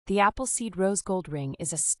The Appleseed Rose Gold Ring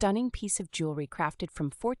is a stunning piece of jewelry crafted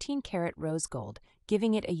from 14-karat rose gold,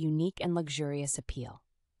 giving it a unique and luxurious appeal.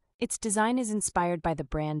 Its design is inspired by the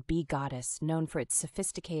brand Be Goddess, known for its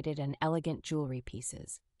sophisticated and elegant jewelry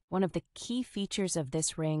pieces. One of the key features of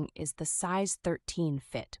this ring is the size 13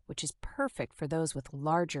 fit, which is perfect for those with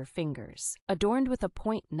larger fingers. Adorned with a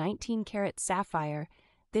 .19-karat sapphire,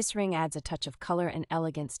 this ring adds a touch of color and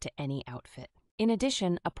elegance to any outfit. In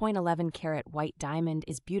addition, a .11-karat white diamond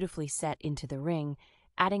is beautifully set into the ring,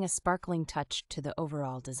 adding a sparkling touch to the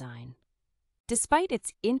overall design. Despite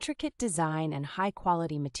its intricate design and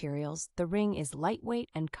high-quality materials, the ring is lightweight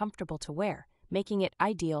and comfortable to wear, making it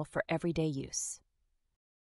ideal for everyday use.